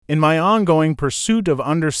In my ongoing pursuit of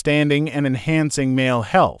understanding and enhancing male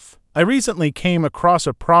health, I recently came across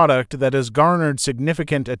a product that has garnered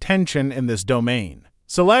significant attention in this domain: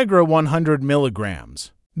 Silagra 100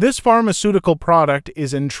 milligrams. This pharmaceutical product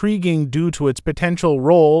is intriguing due to its potential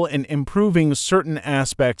role in improving certain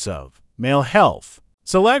aspects of male health.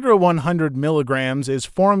 Silagra 100 milligrams is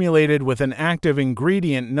formulated with an active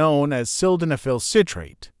ingredient known as sildenafil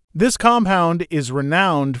citrate. This compound is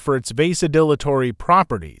renowned for its vasodilatory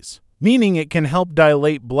properties, meaning it can help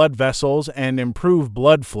dilate blood vessels and improve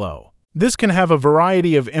blood flow. This can have a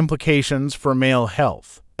variety of implications for male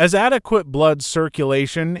health, as adequate blood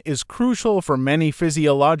circulation is crucial for many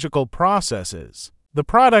physiological processes. The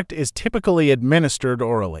product is typically administered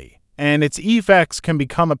orally, and its effects can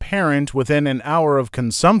become apparent within an hour of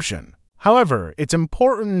consumption. However, it's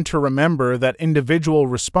important to remember that individual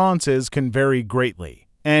responses can vary greatly,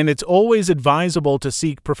 and it's always advisable to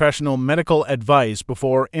seek professional medical advice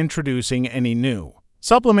before introducing any new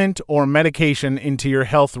supplement or medication into your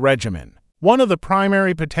health regimen. One of the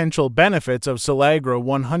primary potential benefits of Silagra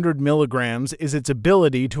 100 milligrams is its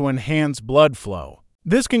ability to enhance blood flow.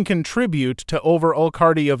 This can contribute to overall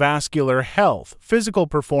cardiovascular health, physical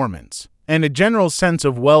performance, and a general sense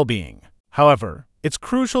of well-being. However, it's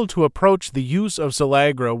crucial to approach the use of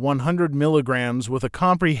Silagra 100 milligrams with a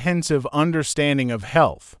comprehensive understanding of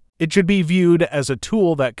health. It should be viewed as a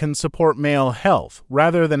tool that can support male health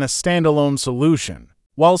rather than a standalone solution.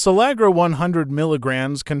 While Silagra 100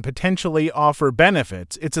 milligrams can potentially offer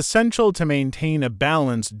benefits, it's essential to maintain a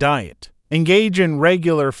balanced diet, engage in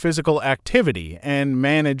regular physical activity, and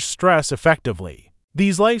manage stress effectively.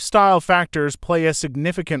 These lifestyle factors play a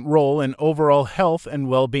significant role in overall health and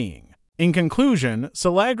well-being. In conclusion,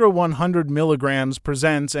 Silagra 100 milligrams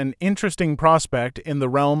presents an interesting prospect in the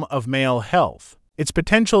realm of male health. Its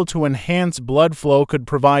potential to enhance blood flow could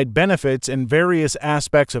provide benefits in various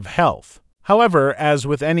aspects of health. However, as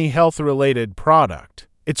with any health-related product,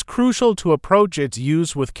 it's crucial to approach its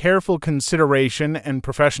use with careful consideration and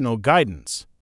professional guidance.